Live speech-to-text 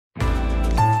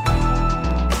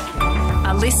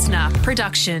listener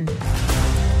production.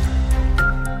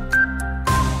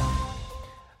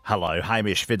 Hello,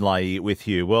 Hamish Finlay with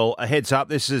you. Well, a heads up,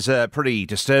 this is a pretty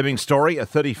disturbing story. A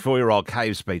 34-year-old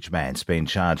Caves Beach man's been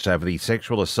charged over the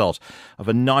sexual assault of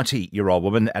a 90-year-old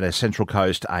woman at a Central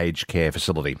Coast aged care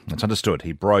facility. It's understood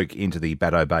he broke into the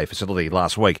Baddo Bay facility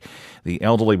last week. The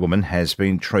elderly woman has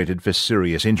been treated for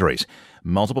serious injuries.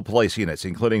 Multiple police units,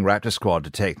 including Raptor Squad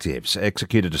detectives,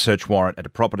 executed a search warrant at a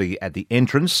property at the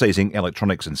entrance, seizing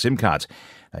electronics and SIM cards.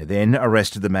 They then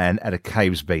arrested the man at a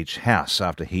Caves Beach house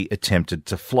after he attempted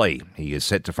to flee. He is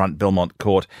set to front Belmont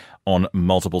Court on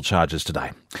multiple charges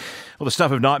today. Well, the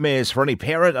stuff of nightmares for any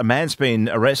parent. A man's been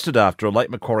arrested after a Lake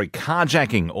Macquarie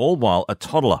carjacking, all while a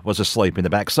toddler was asleep in the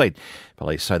back seat.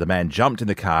 Police say the man jumped in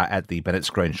the car at the Bennett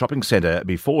Green shopping centre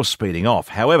before speeding off.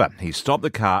 However, he stopped the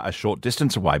car a short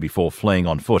distance away before fleeing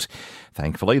on foot.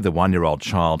 Thankfully, the 1-year-old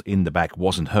child in the back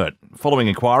wasn't hurt. Following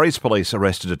inquiries, police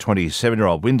arrested a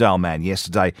 27-year-old Windale man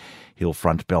yesterday. He'll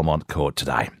front Belmont Court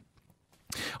today.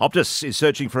 Optus is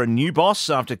searching for a new boss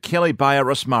after Kelly Bayer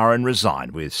Rosmarin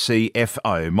resigned, with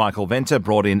CFO Michael Venter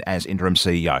brought in as interim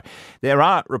CEO. There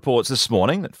are reports this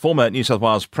morning that former New South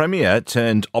Wales Premier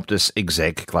turned Optus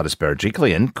exec Gladys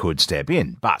Berejiklian could step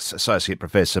in, but Associate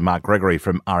Professor Mark Gregory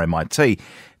from RMIT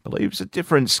believes a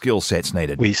different skill set's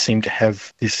needed. We seem to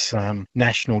have this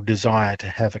national desire to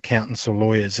have accountants or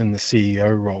lawyers in the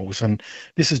CEO roles, and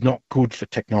this is not good for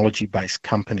technology-based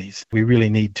companies. We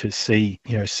really need to see,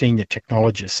 senior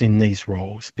technologists in these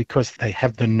roles because they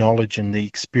have the knowledge and the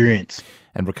experience.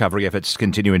 And recovery efforts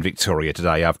continue in Victoria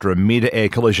today after a mid-air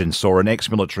collision saw an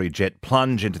ex-military jet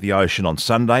plunge into the ocean on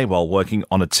Sunday while working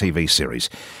on a TV series.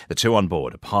 The two on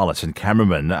board, a pilot and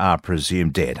cameraman, are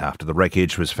presumed dead after the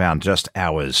wreckage was found just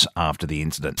hours after the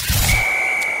incident.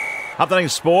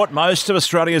 Updating sport, most of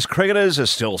Australia's cricketers are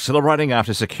still celebrating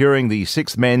after securing the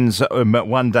sixth men's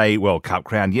one-day World Cup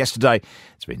crown yesterday.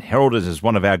 It's been heralded as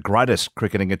one of our greatest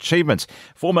cricketing achievements.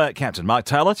 Former captain Mark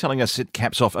Taylor telling us it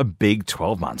caps off a big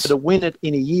 12 months. To win it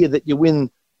in a year that you win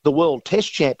the World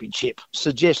Test Championship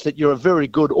suggests that you're a very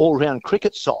good all-round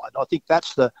cricket side. I think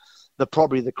that's the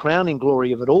probably the crowning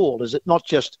glory of it all. Is it not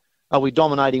just are we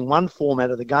dominating one format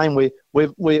of the game,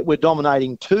 we're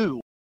dominating two.